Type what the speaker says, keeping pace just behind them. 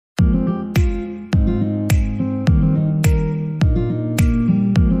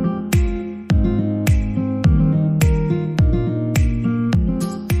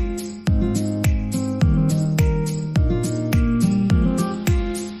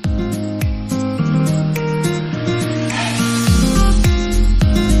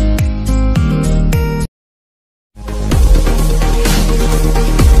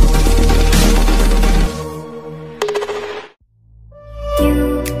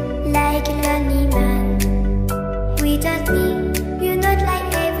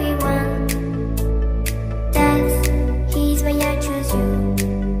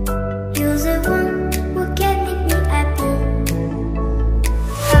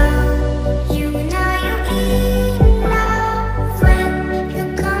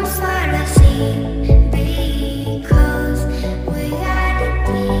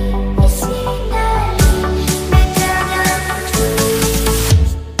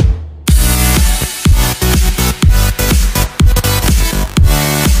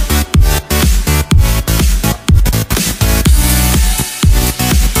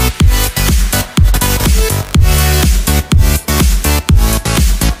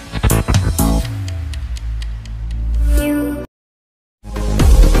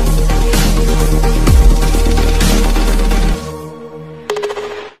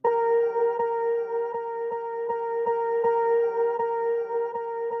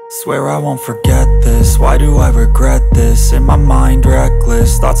Swear I won't forget this, why do I regret this? In my mind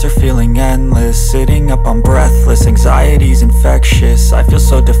reckless, thoughts are feeling endless. Sitting up, I'm breathless, anxiety's infectious. I feel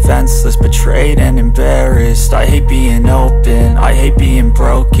so defenseless, betrayed and embarrassed. I hate being open, I hate being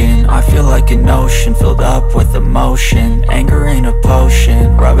broken. I feel like an ocean, filled up with emotion. Anger ain't a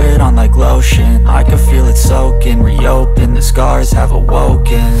potion, rub it on like lotion. I can feel it soaking, reopen, the scars have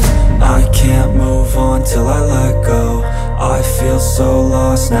awoken. I can't move on till I let go. I feel so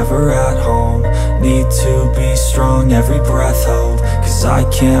lost, never at home. Need to be strong, every breath hold. Cause I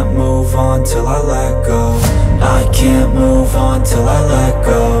can't move on till I let go. I can't move on till I let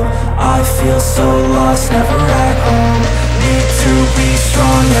go. I feel so lost, never at home. Need to be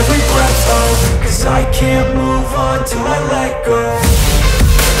strong, every breath hold. Cause I can't move on till I let go.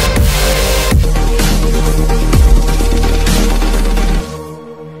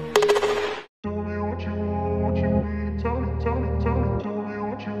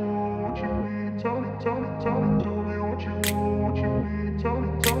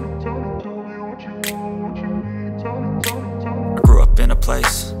 I grew up in a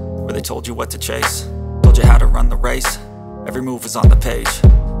place where they told you what to chase, told you how to run the race. Every move was on the page,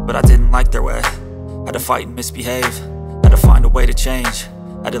 but I didn't like their way. Had to fight and misbehave, had to find a way to change,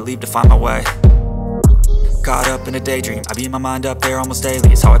 had to leave to find my way. Caught up in a daydream, I beat my mind up there almost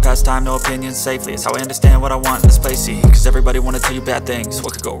daily. It's how I pass time, no opinions safely. It's how I understand what I want in this place, see. Cause everybody wanna tell you bad things,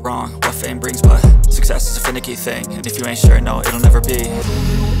 what could go wrong, what fame brings. But success is a finicky thing, and if you ain't sure, no, it'll never be.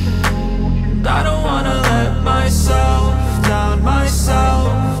 I don't wanna let myself down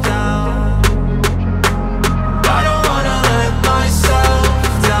myself.